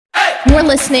You're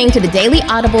listening to the Daily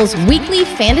Audible's weekly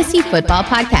fantasy football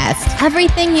podcast.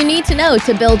 Everything you need to know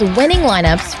to build winning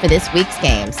lineups for this week's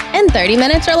games in 30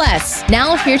 minutes or less.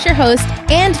 Now, here's your host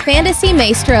and fantasy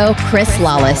maestro, Chris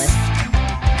Lawless.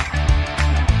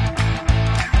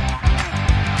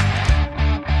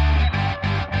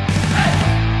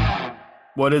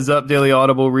 What is up, Daily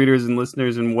Audible readers and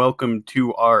listeners, and welcome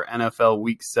to our NFL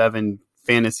Week 7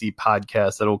 fantasy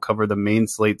podcast that will cover the main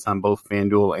slates on both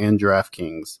FanDuel and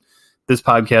DraftKings. This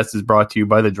podcast is brought to you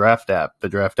by the Draft app. The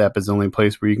Draft app is the only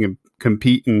place where you can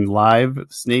compete in live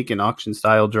snake and auction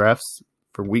style drafts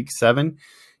for Week 7.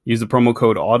 Use the promo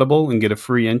code Audible and get a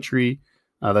free entry.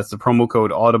 That's the promo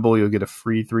code Audible. You'll get a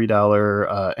free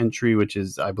 $3 entry, which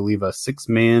is, I believe, a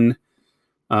 6-man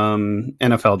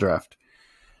NFL draft.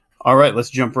 All right, let's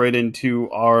jump right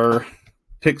into our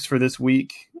picks for this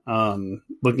week.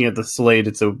 Looking at the slate,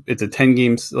 it's a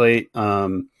 10-game slate.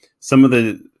 Some of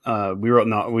the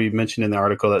we mentioned in the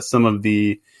article that some of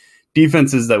the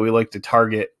defenses that we like to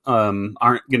target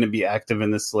aren't going to be active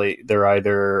in this slate. They're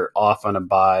either off on a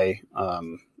bye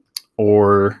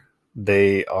or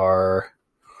they are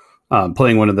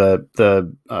playing one of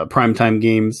the primetime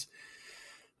games.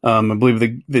 I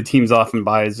believe the teams off and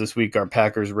buys this week are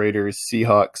Packers, Raiders,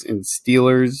 Seahawks, and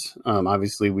Steelers.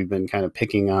 Obviously, we've been kind of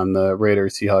picking on the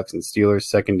Raiders, Seahawks, and Steelers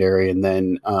secondary. And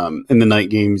then in the night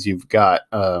games, you've got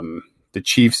the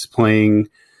Chiefs playing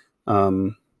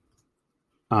on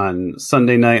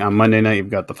Sunday night. On Monday night, you've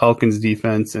got the Falcons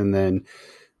defense. And then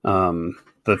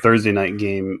the Thursday night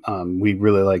game, we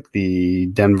really like the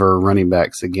Denver running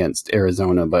backs against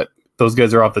Arizona. But those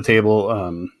guys are off the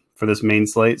table for this main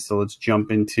slate. So let's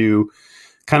jump into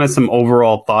kind of some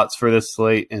overall thoughts for this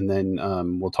slate, and then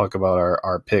we'll talk about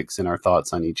our picks and our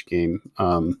thoughts on each game.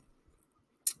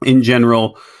 In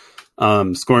general,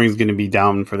 scoring is going to be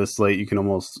down for this slate. You can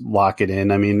almost lock it in.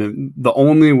 I mean, the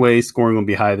only way scoring will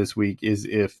be high this week is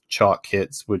if chalk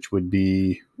hits, which would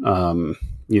be,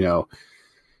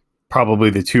 probably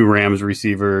the 2 Rams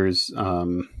receivers,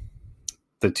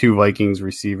 the 2 Vikings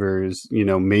receivers,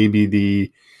 maybe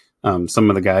the some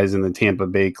of the guys in the Tampa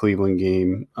Bay Cleveland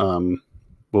game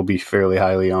will be fairly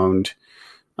highly owned.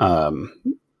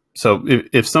 So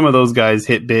if some of those guys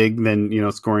hit big, then,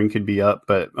 scoring could be up.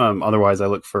 But otherwise, I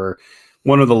look for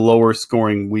one of the lower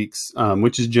scoring weeks,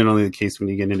 which is generally the case when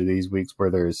you get into these weeks where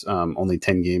there's only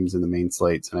 10 games in the main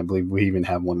slates. And I believe we even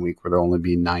have one week where there'll only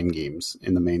be 9 games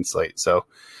in the main slate. So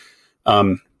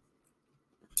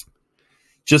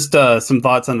just some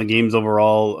thoughts on the games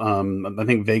overall. I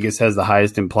think Vegas has the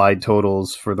highest implied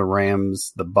totals for the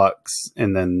Rams, the Bucks,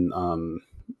 and then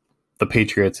the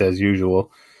Patriots as usual.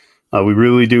 We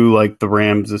really do like the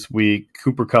Rams this week.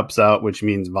 Cooper Kupp's out, which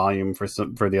means volume for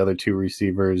the other 2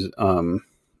 receivers. And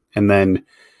then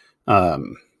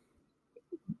the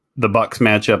Bucks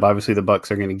matchup. Obviously, the Bucks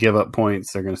are going to give up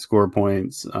points. They're going to score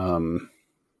points.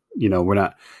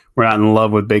 We're not in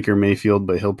love with Baker Mayfield,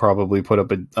 but he'll probably put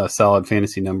up a solid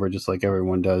fantasy number just like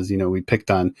everyone does. We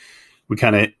kind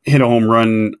of hit a home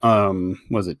run.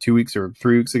 Was it 2 weeks or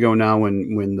 3 weeks ago now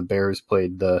when the Bears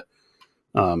played the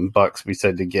Bucks? We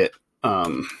said to get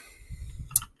Mitch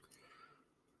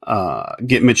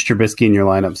Trubisky in your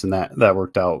lineups, and that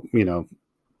worked out,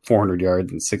 400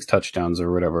 yards and 6 touchdowns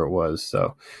or whatever it was.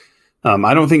 So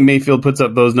I don't think Mayfield puts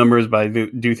up those numbers, but I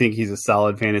do think he's a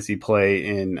solid fantasy play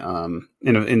in a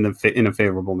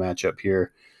favorable matchup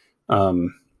here.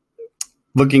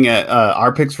 Looking at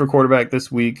our picks for quarterback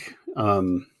this week,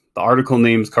 the article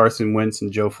names Carson Wentz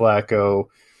and Joe Flacco.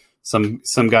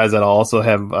 Some guys that also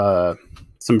have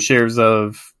some shares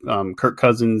of Kirk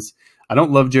Cousins. I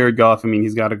don't love Jared Goff. I mean,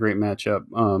 he's got a great matchup.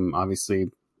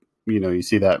 Obviously, you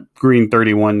see that green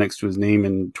 31 next to his name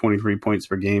and 23 points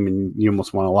per game, and you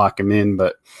almost want to lock him in.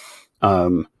 But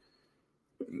I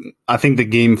think the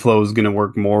game flow is going to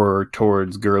work more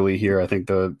towards Gurley here. I think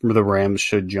the Rams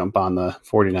should jump on the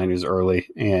 49ers early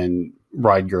and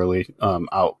ride Gurley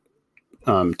out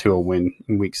to a win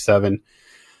in Week 7.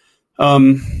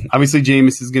 Obviously,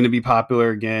 Jameis is going to be popular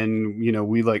again.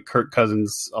 We like Kirk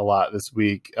Cousins a lot this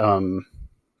week.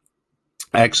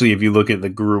 Actually, if you look at the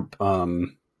group,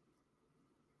 kind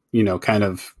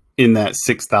of in that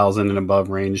 6,000 and above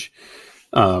range.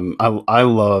 I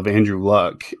love Andrew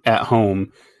Luck at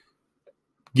home,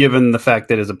 given the fact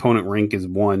that his opponent rank is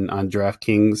 1 on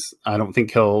DraftKings. I don't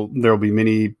think there'll be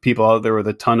many people out there with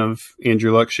a ton of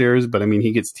Andrew Luck shares, but I mean,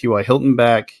 he gets T.Y. Hilton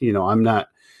back.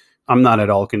 I'm not at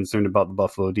all concerned about the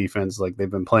Buffalo defense. Like, they've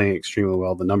been playing extremely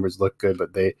well. The numbers look good,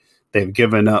 but they've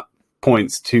given up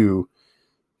points to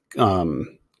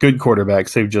good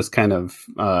quarterbacks. They've just kind of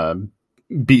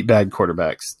beat bad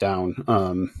quarterbacks down.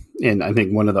 And I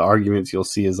think one of the arguments you'll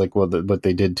see is like, well, what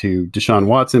they did to Deshaun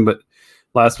Watson, but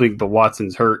last week, but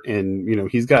Watson's hurt, and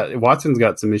Watson's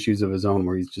got some issues of his own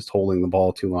where he's just holding the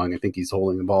ball too long. I think he's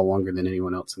holding the ball longer than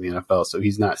anyone else in the NFL, so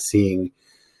he's not seeing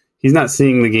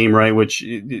the game right, which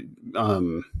the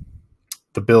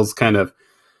Bills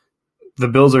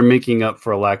are making up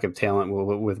for a lack of talent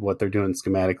with what they're doing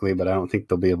schematically, but I don't think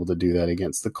they'll be able to do that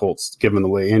against the Colts, given the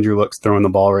way Andrew Luck's throwing the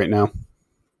ball right now.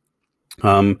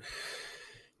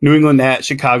 New England at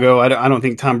Chicago. I don't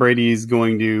think Tom Brady is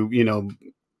going to,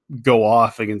 go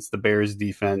off against the Bears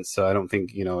defense. So I don't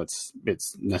think,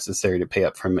 it's necessary to pay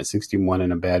up for him at 61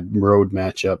 in a bad road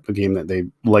matchup, a game that they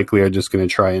likely are just going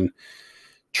to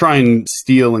try and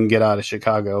steal and get out of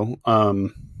Chicago.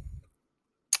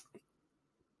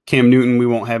 Cam Newton, we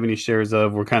won't have any shares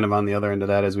of. We're kind of on the other end of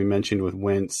that, as we mentioned with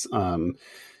Wentz.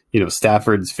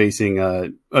 Stafford's facing a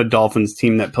Dolphins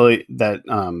team that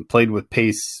played with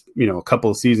pace, a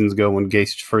couple of seasons ago when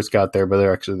Gase first got there, but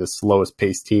they're actually the slowest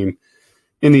paced team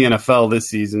in the NFL this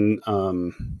season.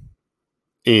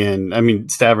 And I mean,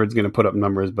 Stafford's going to put up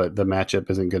numbers, but the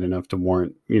matchup isn't good enough to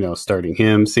warrant, starting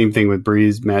him. Same thing with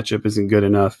Breeze. Matchup isn't good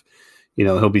enough.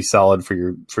 He'll be solid for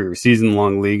your season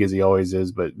long league, as he always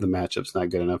is, but the matchup's not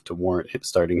good enough to warrant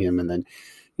starting him. And then,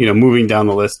 moving down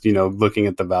the list, looking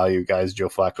at the value guys, Joe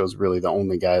Flacco is really the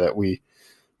only guy that we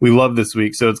love this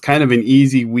week. So it's kind of an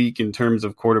easy week in terms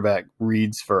of quarterback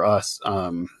reads for us.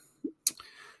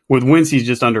 With Wentz, he's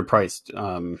just underpriced.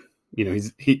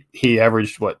 He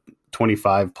averaged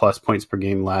 25 plus points per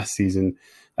game last season.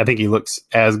 I think he looks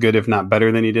as good, if not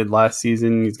better, than he did last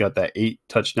season. He's got that 8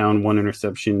 touchdown, 1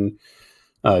 interception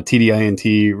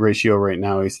TDINT ratio right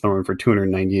now. He's throwing for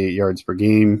 298 yards per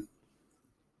game.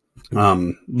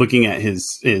 Looking at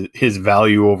his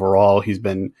value overall, he's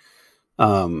been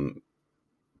 4x,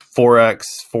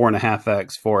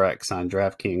 4.5x, 4x on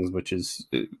DraftKings, which is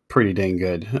pretty dang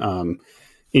good.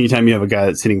 Anytime you have a guy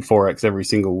that's hitting 4x every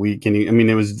single week, and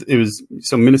it was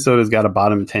so Minnesota's got a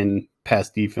bottom 10 pass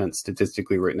defense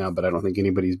statistically right now, but I don't think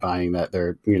anybody's buying that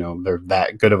they're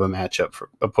that good of a matchup for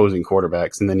opposing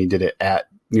quarterbacks. And then he did it at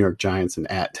New York Giants and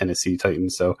at Tennessee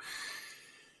Titans, so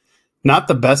not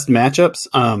the best matchups.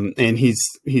 And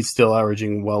he's still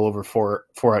averaging well over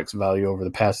 4x value over the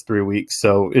past 3 weeks.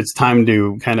 So it's time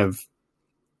to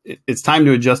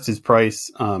adjust his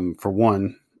price. For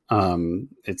one.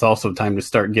 It's also time to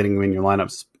start getting him in your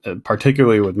lineups,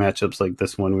 particularly with matchups like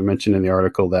this one. We mentioned in the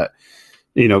article that,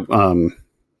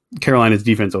 Carolina's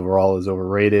defense overall is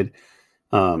overrated.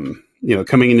 Coming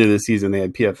into the season, they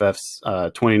had PFF's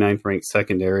 29th ranked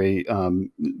secondary.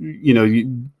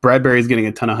 Bradbury's getting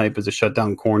a ton of hype as a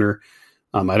shutdown corner.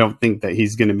 I don't think that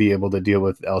he's going to be able to deal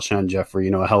with Alshon Jeffrey.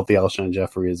 A healthy Alshon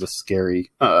Jeffrey is a scary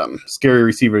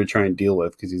receiver to try and deal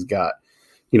with, because he's got,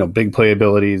 big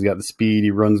playability. He's got the speed.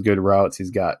 He runs good routes.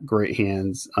 He's got great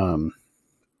hands.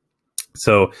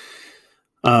 So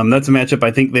that's a matchup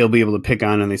I think they'll be able to pick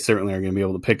on, and they certainly are going to be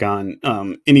able to pick on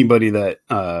anybody that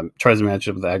tries to match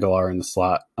up with Aguilar in the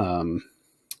slot. And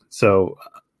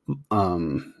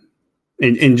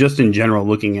just in general,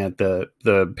 looking at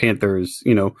the Panthers,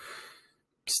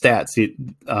 stats,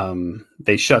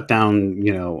 they shut down,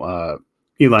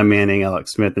 Eli Manning,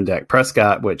 Alex Smith, and Dak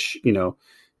Prescott, which,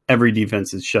 every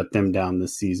defense has shut them down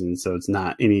this season. So it's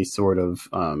not any sort of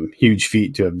huge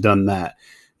feat to have done that.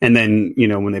 And then,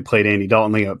 when they played Andy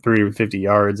Dalton, they got up 350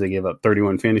 yards. They gave up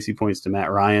 31 fantasy points to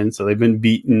Matt Ryan. So they've been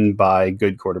beaten by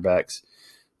good quarterbacks,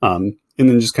 and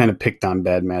then just kind of picked on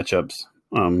bad matchups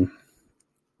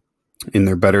in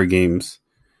their better games.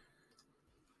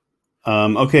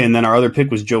 Okay, and then our other pick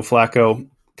was Joe Flacco,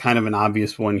 kind of an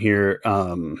obvious one here.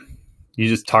 You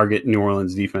just target New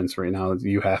Orleans defense right now.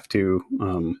 You have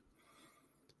to.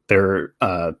 They're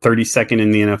 32nd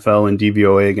in the NFL in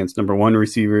DVOA against number 1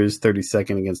 receivers,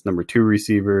 32nd against number 2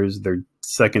 receivers. They're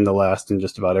second to last in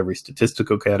just about every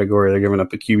statistical category. They're giving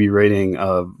up a QB rating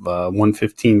of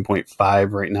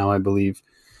 115.5 right now, I believe.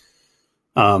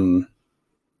 And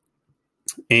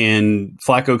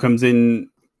Flacco comes in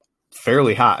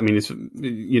fairly hot. I mean, it's,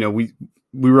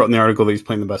 we wrote in the article that he's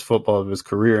playing the best football of his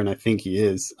career, and I think he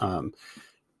is.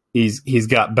 He's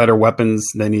got better weapons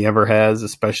than he ever has,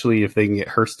 especially if they can get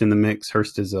Hurst in the mix.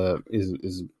 Hurst is a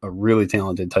really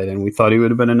talented tight end. We thought he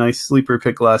would have been a nice sleeper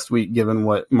pick last week, given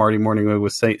what Marty Morningwood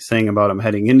was saying about him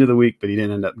heading into the week, but he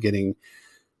didn't end up getting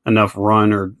enough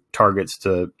run or targets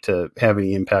to have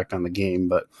any impact on the game.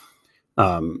 But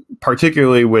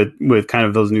particularly with kind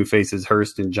of those new faces,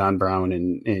 Hurst and John Brown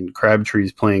and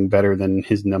Crabtree's playing better than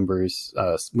his numbers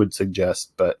would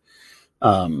suggest. But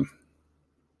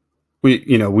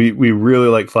we really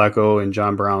like Flacco and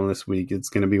John Brown this week. It's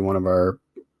going to be one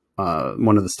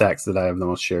of the stacks that I have the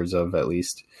most shares of, at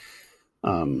least.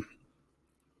 And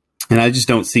I just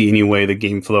don't see any way the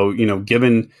game flow,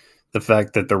 given the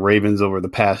fact that the Ravens over the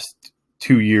past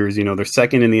 2 years, they're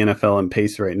second in the NFL in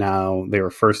pace right now. They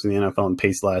were first in the NFL in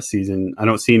pace last season. I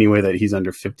don't see any way that he's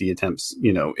under 50 attempts.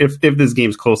 If this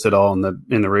game's close at all and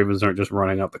the Ravens aren't just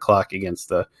running out the clock against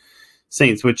the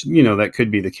Saints, which, that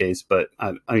could be the case, but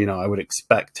I would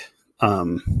expect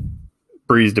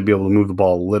Breeze to be able to move the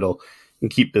ball a little and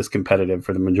keep this competitive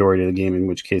for the majority of the game, in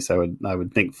which case I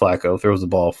would think Flacco throws the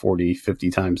ball 40, 50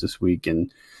 times this week,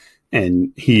 and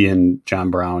he and John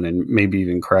Brown and maybe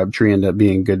even Crabtree end up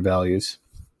being good values.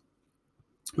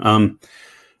 All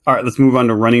right, let's move on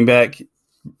to running back.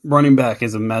 Running back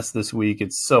is a mess this week.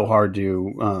 It's so hard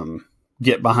to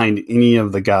get behind any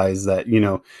of the guys that,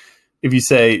 if you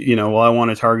say, well, I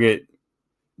want to target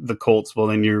the Colts, well,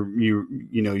 then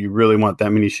you really want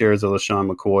that many shares of LaShawn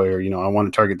McCoy, or, I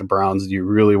want to target the Browns. Do you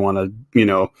really want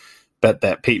to, bet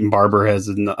that Peyton Barber has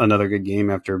another good game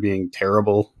after being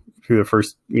terrible through the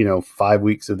first, 5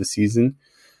 weeks of the season?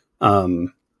 There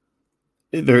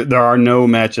are no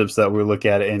matchups that we look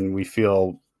at and we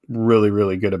feel really,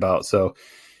 really good about. So,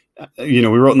 we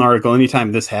wrote an article,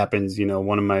 anytime this happens,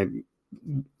 one of my,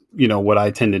 what I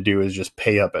tend to do is just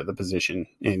pay up at the position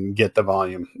and get the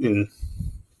volume. And,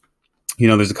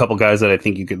 there's a couple guys that I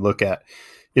think you could look at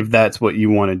if that's what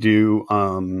you want to do.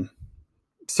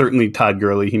 Certainly Todd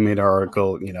Gurley, he made our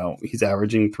article, he's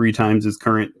averaging 3 times his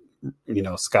current,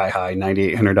 sky high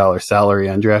 $9,800 salary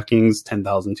on DraftKings,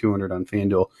 $10,200 on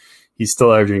FanDuel. He's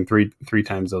still averaging three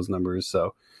times those numbers.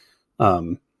 So,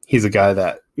 he's a guy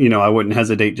that, I wouldn't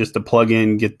hesitate just to plug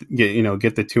in, get the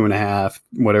 2.5,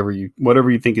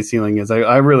 whatever you think his ceiling is.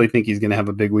 I really think he's going to have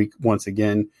a big week once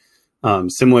again.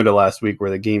 Similar to last week, where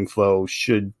the game flow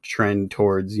should trend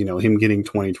towards, him getting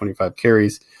 20, 25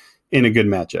 carries in a good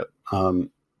matchup.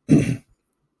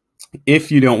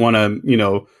 If you don't want to,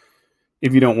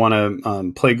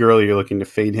 play Gurley, you're looking to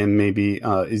fade him, maybe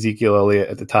Ezekiel Elliott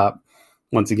at the top.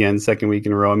 Once again, second week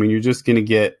in a row. I mean, you're just going to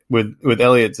get with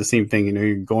Elliott, it's the same thing.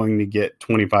 You're going to get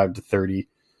 25 to 30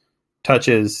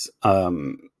 touches.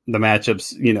 The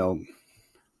matchups,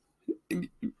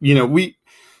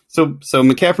 So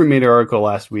McCaffrey made an article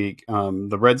last week.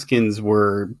 The Redskins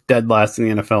were dead last in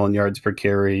the NFL in yards per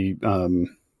carry, and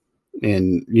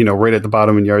right at the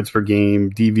bottom in yards per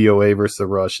game. DVOA versus the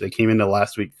rush. They came into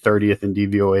last week 30th in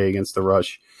DVOA against the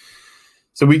rush.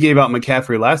 So we gave out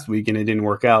McCaffrey last week and it didn't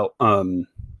work out.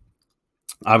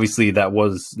 Obviously, that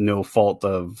was no fault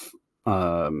of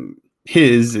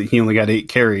his. He only got 8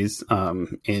 carries,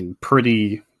 and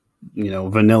pretty,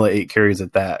 vanilla 8 carries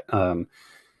at that.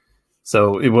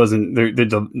 So it wasn't,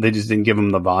 they just didn't give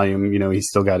him the volume. He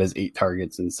still got his 8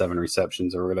 targets and 7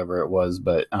 receptions or whatever it was,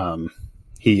 but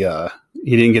he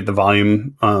didn't get the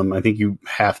volume. I think you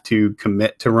have to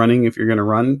commit to running if you're going to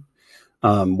run.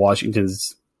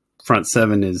 Washington's front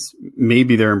 7 is,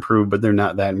 maybe they're improved, but they're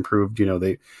not that improved.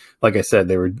 They, like I said,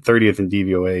 they were 30th in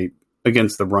DVOA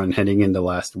against the run heading into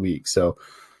last week. So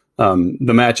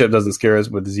the matchup doesn't scare us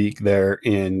with Zeke there,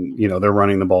 and they're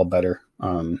running the ball better.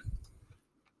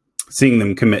 Seeing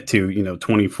them commit to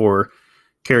 24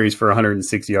 carries for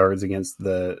 106 yards against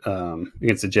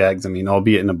the Jags. I mean,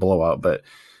 albeit in a blowout, but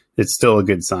it's still a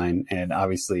good sign. And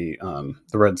obviously, the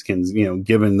Redskins,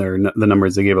 given the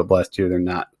numbers they gave up last year, they're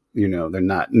not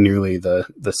nearly the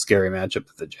scary matchup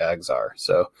that the Jags are.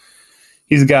 So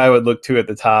he's a guy I would look to at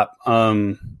the top.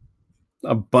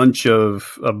 A bunch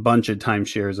of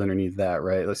timeshares underneath that,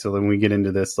 right? So when we get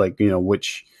into this,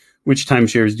 which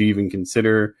timeshares do you even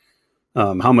consider?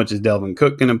 How much is Dalvin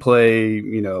Cook going to play?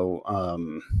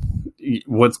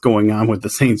 What's going on with the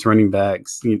Saints running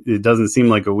backs? It doesn't seem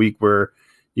like a week where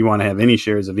you want to have any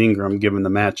shares of Ingram given the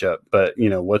matchup, but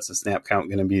what's the snap count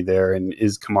going to be there? And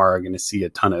is Kamara going to see a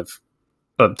ton of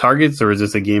targets, or is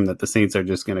this a game that the Saints are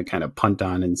just going to kind of punt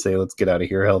on and say, let's get out of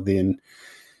here healthy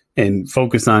and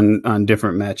focus on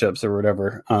different matchups or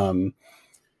whatever?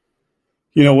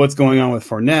 What's going on with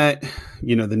Fournette?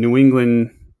 The New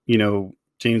England,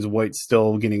 James White's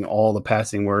still getting all the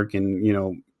passing work,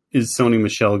 and is Sony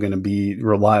Michel going to be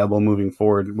reliable moving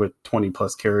forward with 20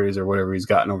 plus carries or whatever he's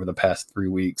gotten over the past 3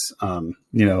 weeks?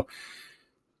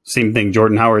 Same thing.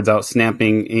 Jordan Howard's out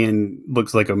snapping and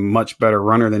looks like a much better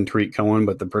runner than Tariq Cohen,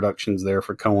 but the production's there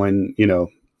for Cohen.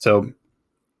 So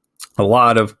a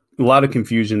lot of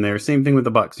confusion there. Same thing with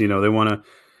the Bucs. They want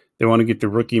to get the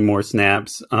rookie more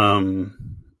snaps.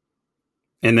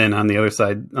 And then on the other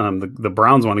side, the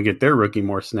Browns want to get their rookie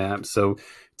more snaps. So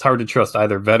it's hard to trust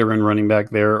either veteran running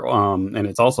back there. And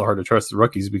it's also hard to trust the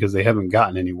rookies because they haven't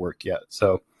gotten any work yet.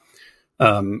 So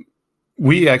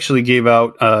we actually gave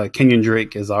out Kenyon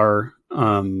Drake as our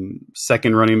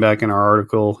second running back in our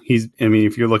article.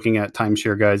 If you're looking at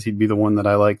timeshare guys, he'd be the one that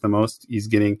I like the most. He's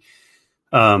getting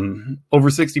over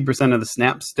 60% of the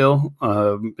snaps still.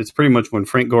 It's pretty much when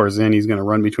Frank Gore is in, he's going to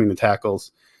run between the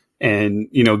tackles. And,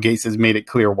 Gase has made it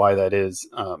clear why that is.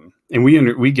 And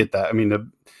we get that. I mean,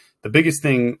 the biggest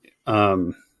thing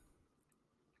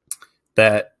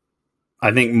that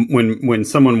I think when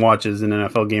someone watches an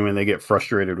NFL game and they get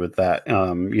frustrated with that,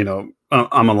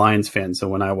 I'm a Lions fan. So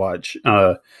when I watch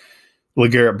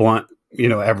LeGarrette Blount,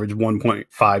 average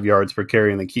 1.5 yards per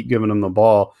carry and they keep giving him the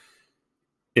ball,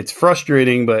 it's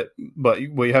frustrating. But what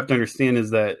you have to understand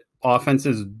is that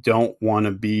offenses don't want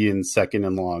to be in second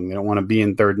and long. They don't want to be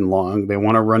in third and long. They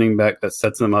want a running back that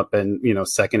sets them up in,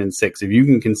 second and 6. If you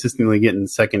can consistently get in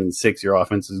second and 6, your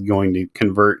offense is going to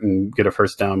convert and get a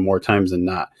first down more times than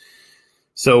not.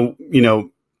 So,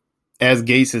 as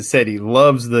Gase has said, he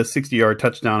loves the 60-yard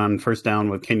touchdown on first down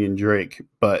with Kenyon Drake,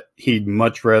 but he'd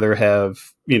much rather have,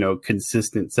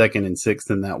 consistent second and 6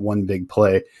 than that one big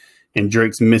play. And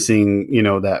Drake's missing,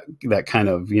 that kind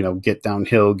of, get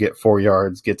downhill, get 4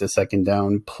 yards, get to second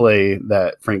down play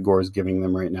that Frank Gore is giving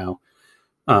them right now.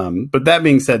 But that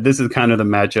being said, this is kind of the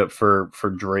matchup for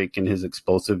Drake and his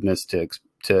explosiveness to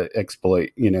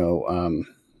exploit, a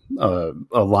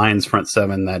Lions front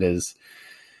seven that is.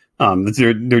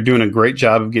 They're doing a great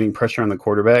job of getting pressure on the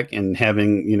quarterback and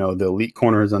having, the elite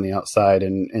corners on the outside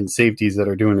and safeties that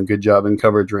are doing a good job in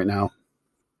coverage right now.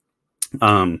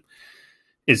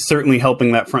 It's certainly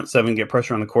helping that front seven get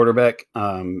pressure on the quarterback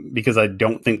because I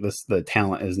don't think the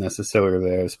talent is necessarily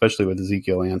there, especially with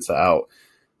Ezekiel Ansah out.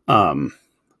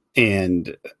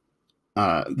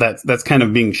 That's kind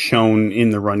of being shown in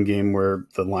the run game where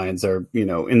the Lions are,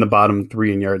 in the bottom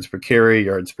 3 in yards per carry,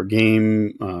 yards per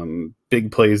game,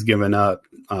 big plays given up,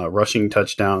 rushing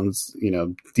touchdowns,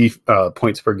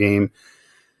 points per game.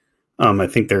 I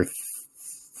think they're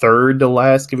third to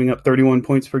last, giving up 31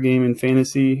 points per game in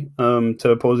fantasy to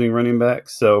opposing running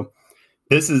backs. So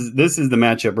this is the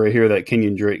matchup right here that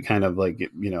Kenyon Drake kind of like,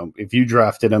 if you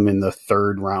drafted him in the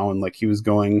 3rd round, like he was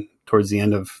going towards the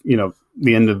end of,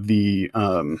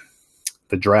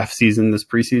 the draft season, this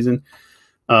preseason,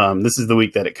 this is the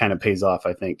week that it kind of pays off,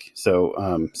 I think.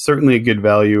 So certainly a good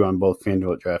value on both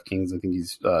FanDuel and DraftKings. I think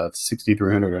he's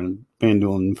 6,300 on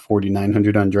FanDuel and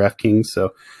 4,900 on DraftKings.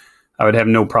 So I would have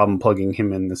no problem plugging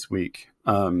him in this week.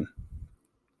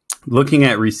 Looking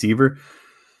at receiver,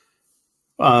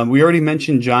 we already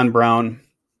mentioned John Brown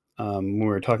when we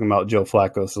were talking about Joe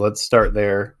Flacco. So let's start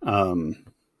there.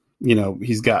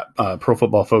 He's got Pro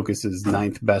Football Focus's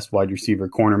 9th best wide receiver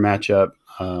corner matchup.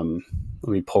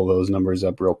 Let me pull those numbers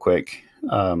up real quick.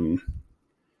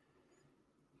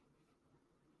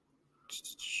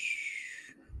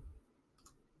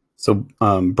 So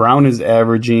Brown is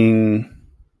averaging.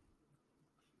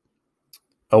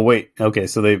 Oh wait, okay.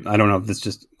 So I don't know if this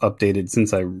just updated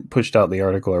since I pushed out the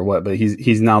article or what, but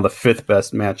he's now the 5th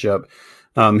best matchup.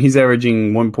 He's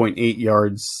averaging 1.8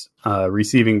 yards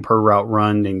receiving per route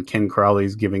run, and Ken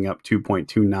Crowley's giving up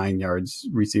 2.29 yards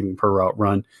receiving per route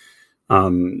run.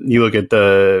 You look at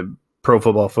the Pro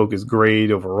Football Focus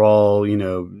grade overall,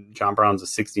 John Brown's a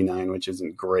 69, which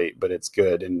isn't great, but it's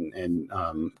good. And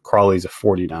Crowley's a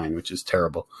 49, which is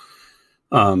terrible.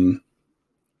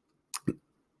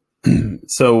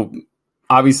 So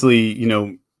obviously,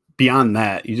 beyond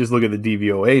that, you just look at the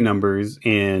DVOA numbers,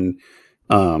 and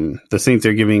the Saints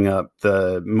are giving up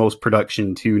the most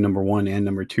production to number 1 and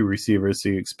number 2 receivers. So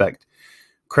you expect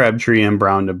Crabtree and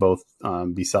Brown to both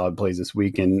be solid plays this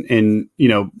week. And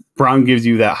Brown gives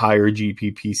you that higher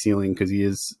GPP ceiling because he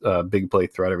is a big play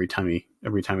threat every time he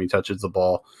touches the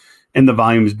ball. And the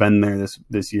volume's been there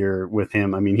this year with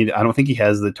him. I mean, I don't think he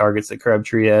has the targets that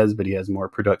Crabtree has, but he has more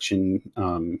production.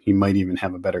 He might even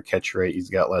have a better catch rate. He's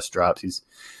got less drops.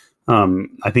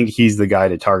 I think he's the guy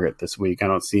to target this week. I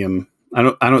don't see him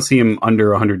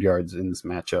under 100 yards in this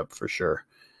matchup for sure.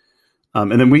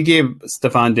 And then we gave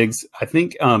Stephon Diggs. I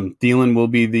think Thielen will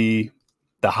be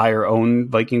the higher owned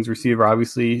Vikings receiver,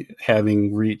 obviously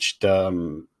having reached. I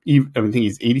think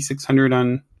he's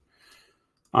 8,600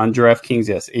 on DraftKings.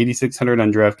 Yes, 8,600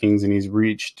 on DraftKings, and he's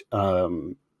reached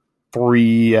 3x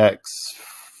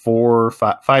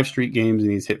 5 straight games,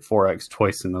 and he's hit 4x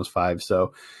twice in those 5.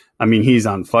 So, I mean, he's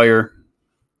on fire.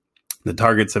 The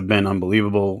targets have been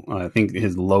unbelievable. I think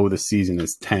his low this season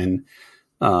is 10,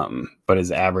 but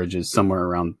his average is somewhere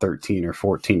around 13 or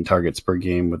 14 targets per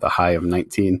game with a high of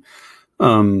 19.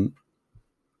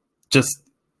 just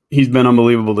he's been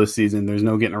unbelievable this season. There's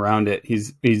no getting around it.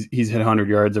 He's hit 100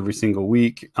 yards every single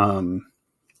week.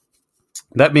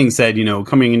 That being said,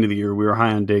 coming into the year, we were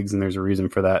high on Diggs, and there's a reason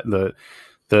for that.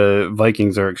 The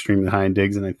Vikings are extremely high on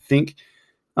Diggs, and I think,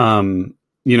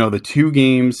 the two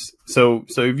games. So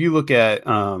if you look at,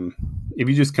 if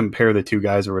you just compare the two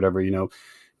guys or whatever,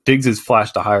 Diggs has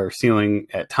flashed a higher ceiling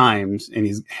at times, and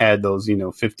he's had those,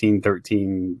 15,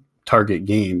 13 target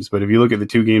games. But if you look at the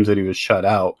two games that he was shut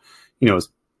out, it's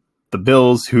the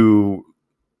Bills, who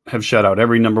have shut out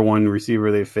every number one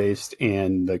receiver they faced,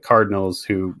 and the Cardinals,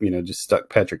 who, just stuck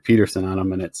Patrick Peterson on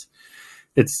them. And it's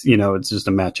just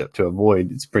a matchup to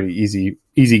avoid. It's pretty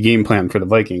easy game plan for the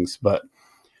Vikings. But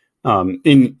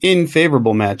in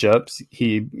favorable matchups,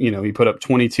 he put up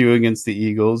 22 against the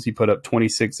Eagles, he put up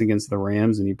 26 against the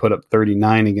Rams, and he put up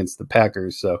 39 against the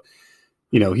Packers. So,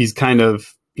 he's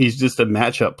just a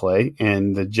matchup play,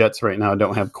 and the Jets right now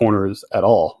don't have corners at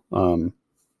all.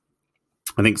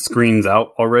 I think Screen's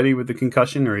out already with the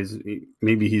concussion, or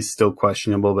maybe he's still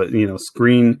questionable, but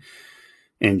Screen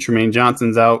and Tremaine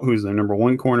Johnson's out, who's their number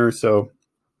one corner. So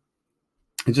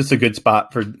it's just a good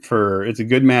spot for it's a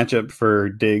good matchup for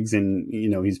Diggs, and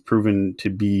he's proven to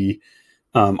be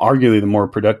arguably the more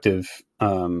productive.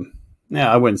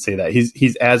 I wouldn't say that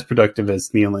he's as productive as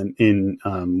Thielen in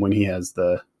when he has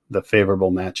the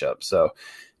favorable matchup. So,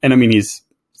 and I mean, he's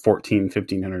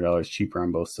 $1,500 cheaper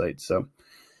on both sites. So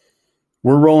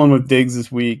we're rolling with Diggs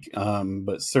this week,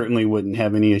 but certainly wouldn't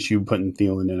have any issue putting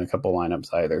Thielen in a couple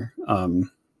lineups either.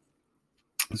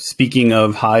 Speaking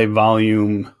of high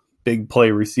volume, big play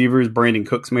receivers, Brandon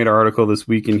Cooks made an article this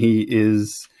week, and he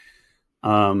is,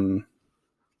 I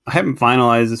haven't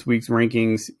finalized this week's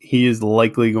rankings. He is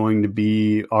likely going to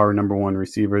be our number one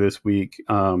receiver this week.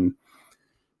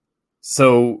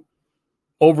 So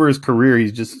over his career,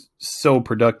 he's just so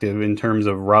productive in terms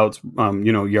of routes,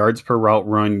 yards per route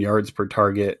run, yards per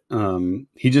target.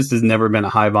 He just has never been a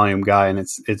high volume guy, and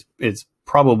it's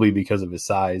probably because of his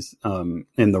size and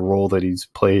the role that he's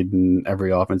played in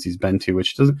every offense he's been to,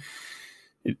 which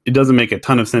doesn't make a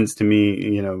ton of sense to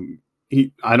me.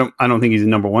 I don't think he's a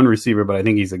number one receiver, but I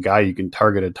think he's a guy you can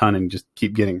target a ton and just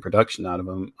keep getting production out of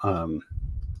him.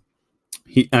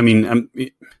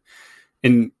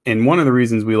 And one of the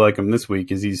reasons we like him this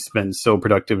week is he's been so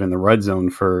productive in the red zone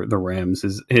for the Rams.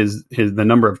 The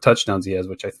number of touchdowns he has,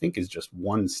 which I think is just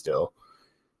one still,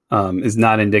 is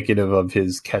not indicative of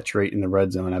his catch rate in the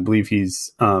red zone. I believe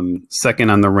he's second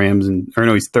on the Rams,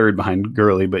 he's third behind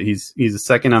Gurley, but he's a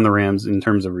second on the Rams in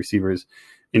terms of receivers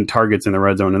in targets in the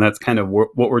red zone, and that's kind of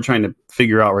what we're trying to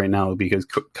figure out right now, because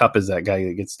Kupp is that guy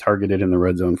that gets targeted in the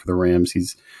red zone for the Rams.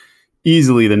 He's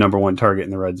easily the number one target in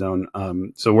the red zone.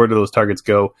 So where do those targets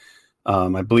go?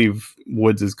 I believe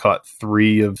Woods has caught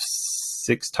 3 of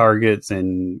 6 targets,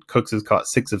 and Cooks has caught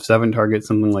 6 of 7 targets,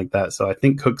 something like that. So I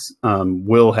think Cooks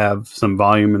will have some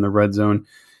volume in the red zone.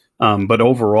 But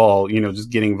overall,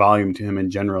 just getting volume to him in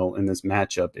general in this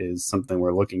matchup is something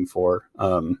we're looking for.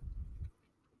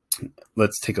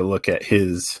 Let's take a look at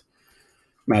his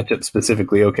matchup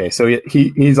specifically. Okay, so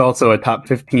he's also a top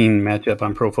 15 matchup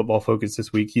on Pro Football Focus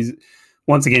this week. He's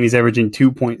averaging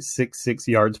 2.66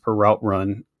 yards per route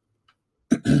run,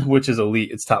 which is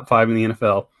elite. It's top 5 in the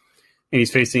NFL. And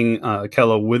he's facing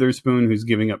Kella Witherspoon, who's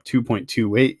giving up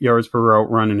 2.28 yards per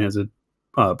route run and has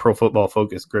a Pro Football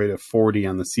Focus grade of 40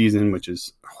 on the season, which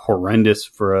is horrendous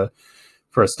for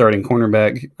a starting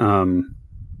cornerback.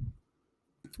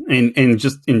 And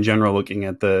just in general, looking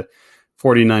at the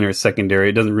 49ers secondary,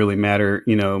 it doesn't really matter.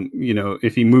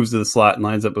 If he moves to the slot and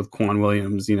lines up with Quan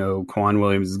Williams, Quan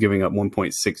Williams is giving up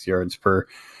 1.6 yards per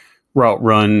route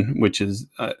run, which is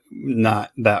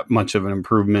not that much of an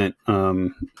improvement.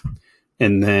 And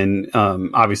then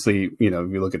obviously, if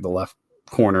you look at the left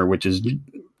corner, which is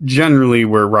generally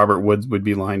where Robert Woods would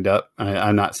be lined up.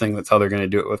 I'm not saying that's how they're going to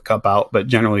do it with Kupp out, but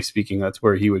generally speaking, that's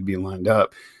where he would be lined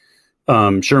up.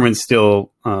 Sherman's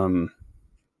still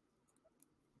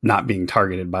not being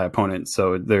targeted by opponents,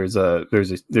 so there's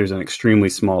an extremely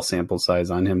small sample size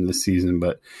on him this season,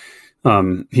 but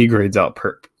he grades out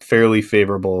fairly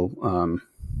favorable,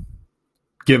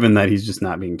 given that he's just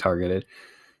not being targeted.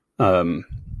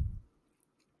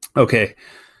 Okay,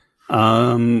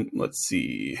 let's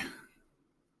see.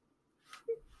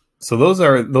 So those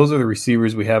are the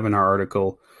receivers we have in our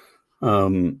article.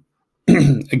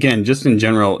 Again, just in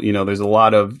general, there's a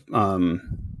lot of,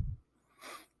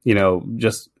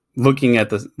 just looking at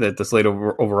the slate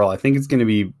overall, I think it's going to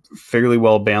be fairly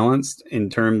well balanced in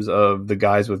terms of the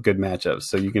guys with good matchups.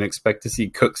 So you can expect to see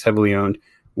Cooks heavily owned,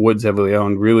 Woods heavily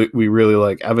owned. We really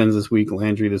like Evans this week,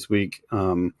 Landry this week.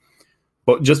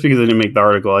 but just because I didn't make the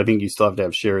article, I think you still have to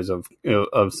have shares of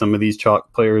some of these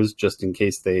chalk players just in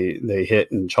case they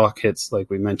hit, and chalk hits like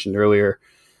we mentioned earlier.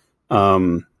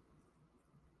 We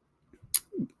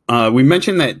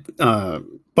mentioned that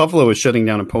Buffalo is shutting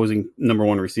down opposing number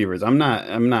one receivers. I'm not.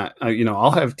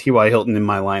 I'll have T.Y. Hilton in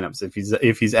my lineups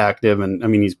if he's active, and I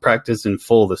mean he's practiced in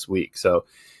full this week. So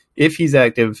if he's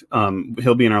active,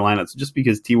 he'll be in our lineups. Just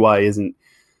because T.Y. isn't,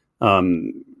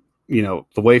 the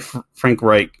way Frank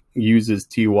Reich uses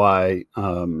T.Y.,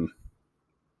 Buffalo's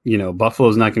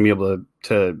not going to be able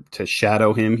to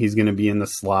shadow him. He's going to be in the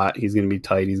slot. He's going to be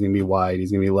tight. He's going to be wide.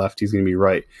 He's going to be left. He's going to be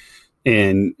right.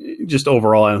 And just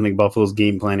overall, I don't think Buffalo's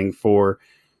game planning for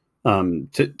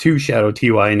to shadow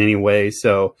T.Y. in any way.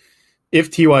 So if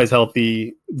T.Y. is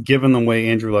healthy, given the way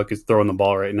Andrew Luck is throwing the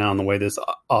ball right now and the way this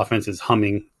offense is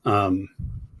humming,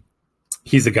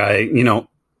 he's a guy,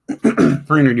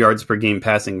 300 yards per game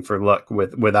passing for Luck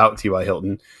without T.Y.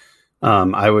 Hilton.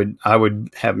 I would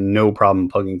have no problem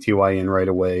plugging T.Y. in right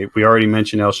away. We already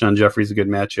mentioned Alshon Jeffrey's a good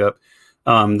matchup.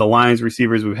 The Lions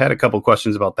receivers, we've had a couple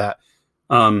questions about that.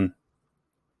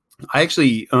 I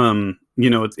actually,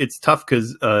 it's tough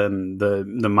because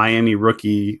the Miami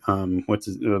rookie,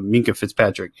 Minkah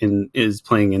Fitzpatrick, is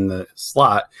playing in the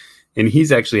slot, and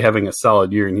he's actually having a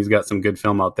solid year, and he's got some good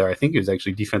film out there. I think he was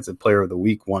actually Defensive Player of the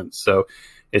Week once, so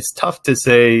it's tough to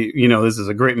say. This is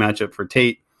a great matchup for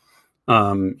Tate.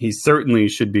 He certainly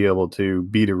should be able to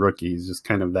beat a rookie. He's just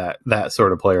kind of that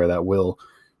sort of player that will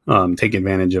take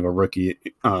advantage of a rookie.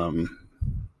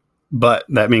 But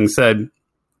that being said,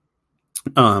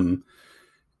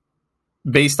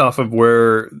 based off of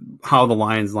how the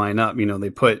Lions line up,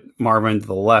 they put Marvin to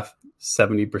the left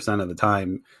 70% of the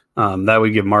time. That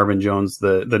would give Marvin Jones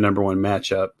the number one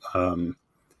matchup.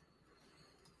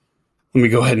 Let me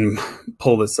go ahead and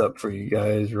pull this up for you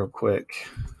guys real quick.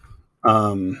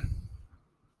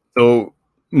 So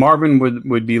Marvin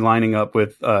would be lining up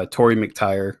with Torrey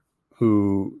McTyer,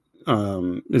 who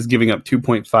is giving up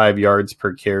 2.5 yards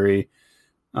per carry.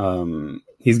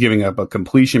 He's giving up a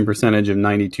completion percentage of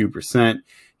 92%.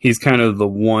 He's kind of the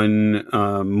one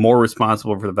more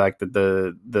responsible for the fact that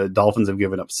the Dolphins have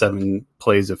given up 7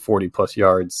 plays of 40-plus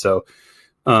yards. So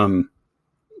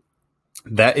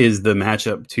that is the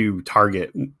matchup to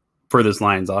target for this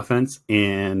Lions offense.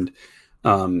 And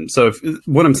so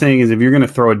what I'm saying is if you're going to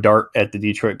throw a dart at the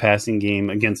Detroit passing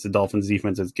game against the Dolphins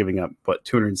defense that's giving up,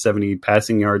 270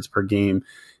 passing yards per game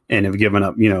and have given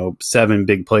up, 7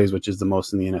 big plays, which is the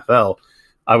most in the NFL,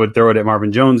 I would throw it at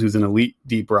Marvin Jones, who's an elite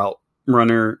deep route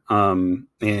runner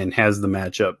and has the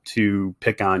matchup to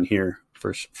pick on here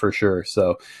for sure.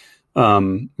 So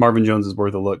Marvin Jones is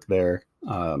worth a look there.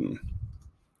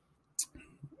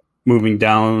 Moving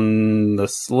down the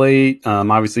slate,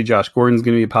 obviously Josh Gordon's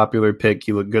going to be a popular pick.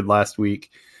 He looked good last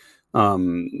week.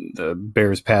 The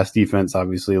Bears pass defense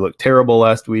obviously looked terrible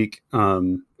last week.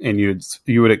 And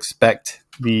you would expect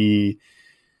the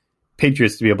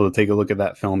Patriots to be able to take a look at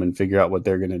that film and figure out what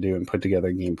they're going to do and put together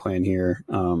a game plan here.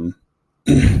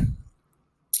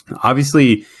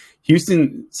 Obviously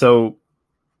Houston. So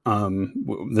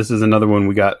this is another one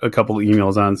we got a couple of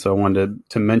emails on, so I wanted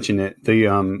to mention it.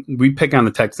 We pick on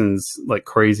the Texans like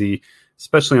crazy,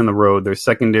 especially on the road. Their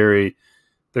secondary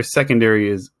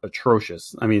is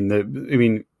atrocious. I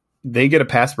mean, they get a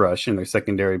pass rush and their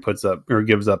secondary gives up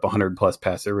 100+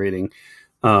 passer rating,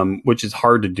 which is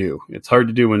hard to do. It's hard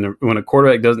to do when a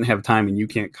quarterback doesn't have time and you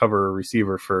can't cover a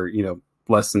receiver for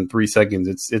less than 3 seconds.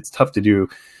 It's tough to do.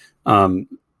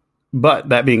 But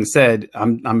that being said,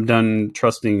 I'm done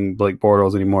trusting Blake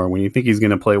Bortles anymore. When you think he's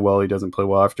going to play well, he doesn't play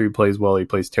well. After he plays well, he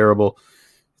plays terrible.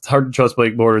 It's hard to trust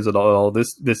Blake Bortles at all.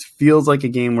 This feels like a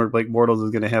game where Blake Bortles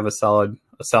is going to have a solid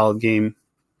game,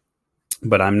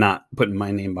 but I'm not putting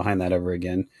my name behind that ever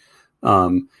again.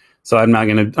 So I'm not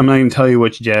going to tell you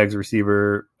which Jags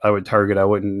receiver I would target. I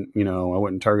wouldn't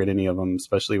target any of them,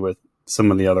 especially with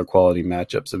some of the other quality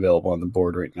matchups available on the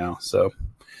board right now. So,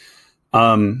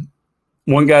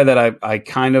 one guy that I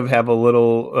kind of have a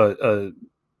little,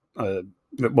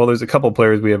 there's a couple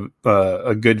players we have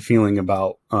a good feeling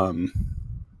about. They're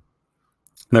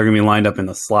going to be lined up in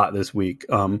the slot this week.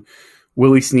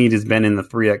 Willie Snead has been in the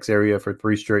 3X area for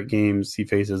 3 straight games. He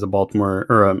faces a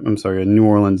a New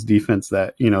Orleans defense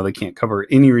that, they can't cover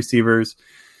any receivers.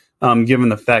 Given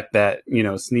the fact that,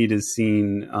 Snead has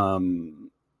seen, I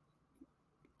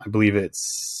believe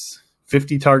it's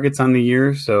 50 targets on the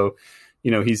year. So,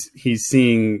 he's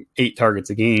seeing 8 targets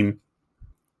a game.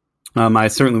 I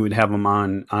certainly would have him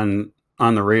on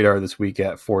the radar this week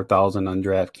at 4,000 on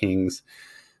DraftKings.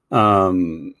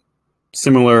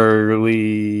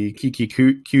 Similarly, Kiki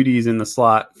Cutie's in the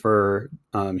slot for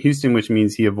Houston, which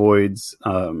means he avoids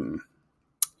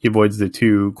He avoids the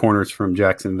two corners from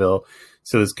Jacksonville.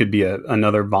 So this could be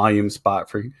another volume spot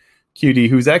for QD,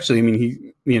 who's actually, I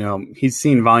mean, he's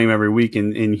seen volume every week,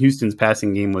 and Houston's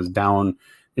passing game was down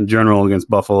in general against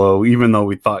Buffalo, even though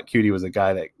we thought QD was a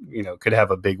guy that, could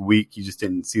have a big week. You just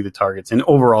didn't see the targets. And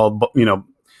overall,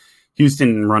 Houston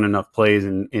didn't run enough plays,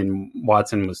 and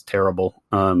Watson was terrible.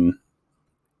 And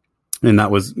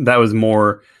that was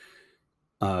more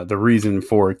the reason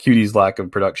for QD's lack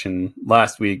of production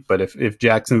last week. But if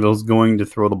Jacksonville's going to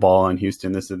throw the ball on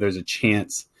Houston, there's a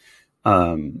chance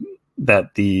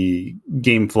that the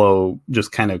game flow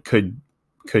just kind of could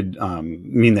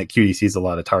mean that QD sees a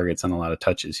lot of targets and a lot of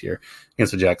touches here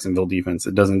against the Jacksonville defense.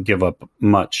 It doesn't give up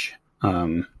much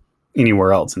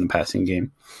anywhere else in the passing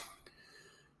game.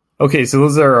 Okay, so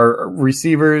those are our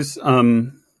receivers.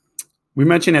 We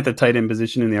mentioned at the tight end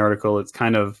position in the article, it's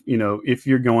kind of, if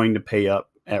you're going to pay up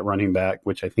at running back,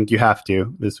 which I think you have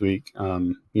to this week,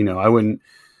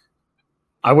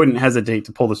 I wouldn't hesitate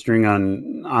to pull the string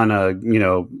on a,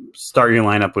 start your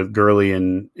lineup with Gurley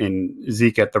and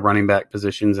Zeke at the running back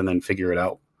positions and then figure it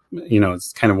out.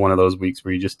 It's kind of one of those weeks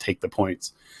where you just take the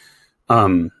points.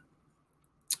 So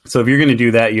if you're going to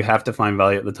do that, you have to find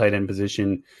value at the tight end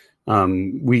position.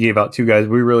 We gave out two guys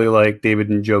we really like, David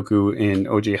Njoku and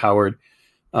OJ Howard.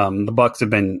 The Bucs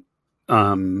have been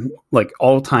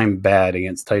all-time bad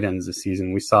against tight ends this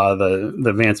season. We saw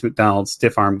the Vance McDonald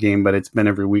stiff arm game, but it's been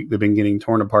every week they've been getting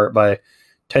torn apart by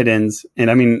tight ends.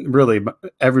 And I mean, really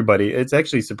everybody. It's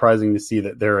actually surprising to see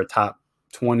that they're a top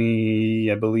 20,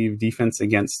 I believe, defense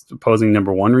against opposing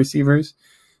number one receivers.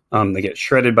 They get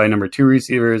shredded by number two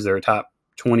receivers. They're a top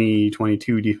 20,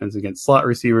 22 defense against slot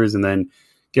receivers, and then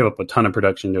give up a ton of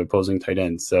production to opposing tight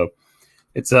ends. So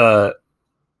it's a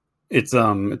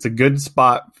good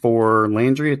spot for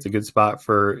Landry. It's a good spot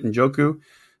for Njoku.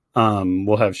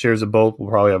 We'll have shares of both. We'll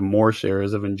probably have more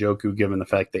shares of Njoku given the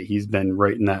fact that he's been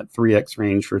right in that 3X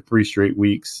range for 3 straight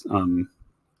weeks.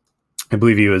 I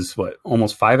believe he was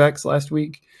almost 5X last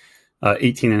week,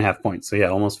 18.5 points. So yeah,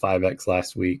 almost 5X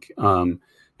last week. And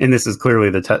this is clearly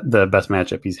the best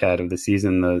matchup he's had of the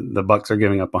season. The Bucs are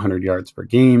giving up 100 yards per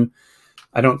game.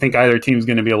 I don't think either team's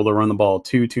going to be able to run the ball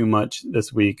too much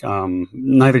this week.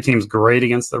 Neither team's great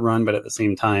against the run, but at the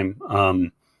same time,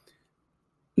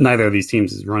 neither of these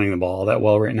teams is running the ball that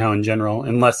well right now in general,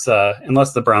 unless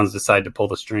the Browns decide to pull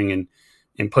the string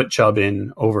and put Chubb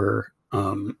in over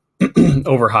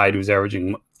Hyde, who's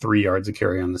averaging 3 yards a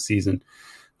carry on the season.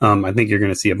 I think you're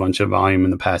going to see a bunch of volume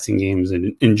in the passing games,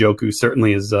 and Njoku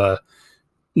certainly is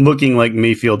looking like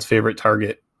Mayfield's favorite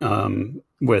target.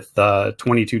 With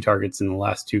 22 targets in the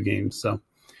last 2 games. So,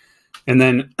 and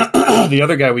then the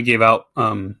other guy we gave out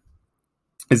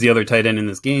is the other tight end in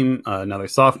this game, another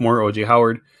sophomore, OJ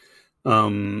Howard.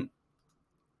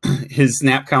 His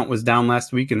snap count was down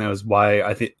last week, and that was why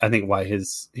I think why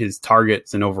his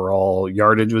targets and overall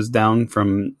yardage was down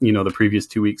from the previous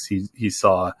 2 weeks. He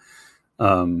saw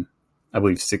I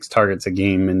believe 6 targets a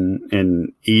game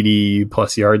and 80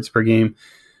 plus yards per game.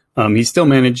 He still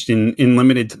managed in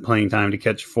limited playing time to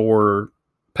catch 4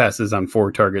 passes on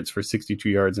 4 targets for 62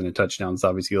 yards and a touchdown. So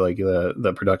obviously, like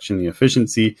the production, the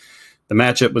efficiency, the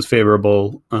matchup was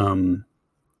favorable. And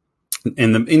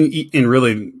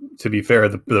really, to be fair,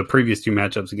 the previous 2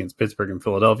 matchups against Pittsburgh and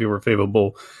Philadelphia were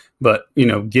favorable. But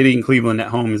getting Cleveland at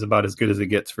home is about as good as it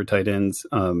gets for tight ends.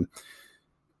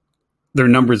 Their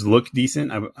numbers look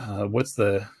decent.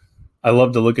 I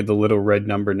love to look at the little red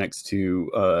number next to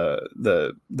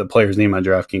the player's name on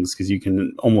DraftKings, because you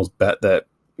can almost bet that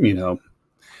a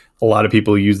lot of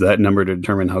people use that number to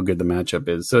determine how good the matchup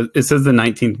is. So it says the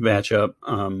 19th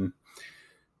matchup,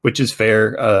 which is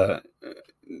fair.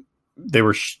 They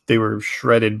were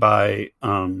shredded by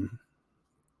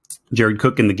Jared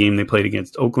Cook in the game they played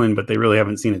against Oakland, but they really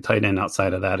haven't seen a tight end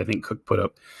outside of that. I think Cook put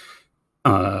up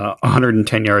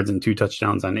 110 yards and 2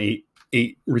 touchdowns on 8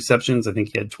 receptions. I think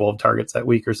he had 12 targets that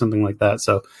week or something like that.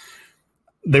 So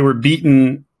they were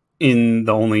beaten in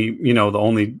the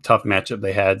only tough matchup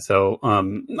they had. So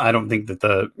I don't think that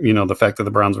the fact that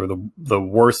the Browns were the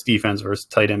worst defense versus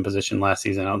tight end position last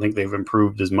season, I don't think they've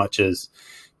improved as much as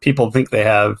people think they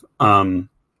have. And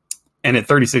at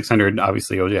 3,600,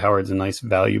 obviously OJ Howard's a nice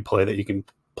value play that you can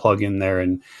plug in there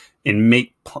and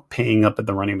make paying up at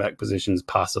the running back positions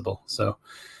possible. So,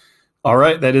 all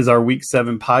right, that is our Week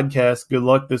 7 podcast. Good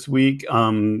luck this week.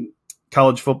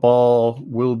 College football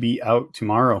will be out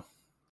tomorrow.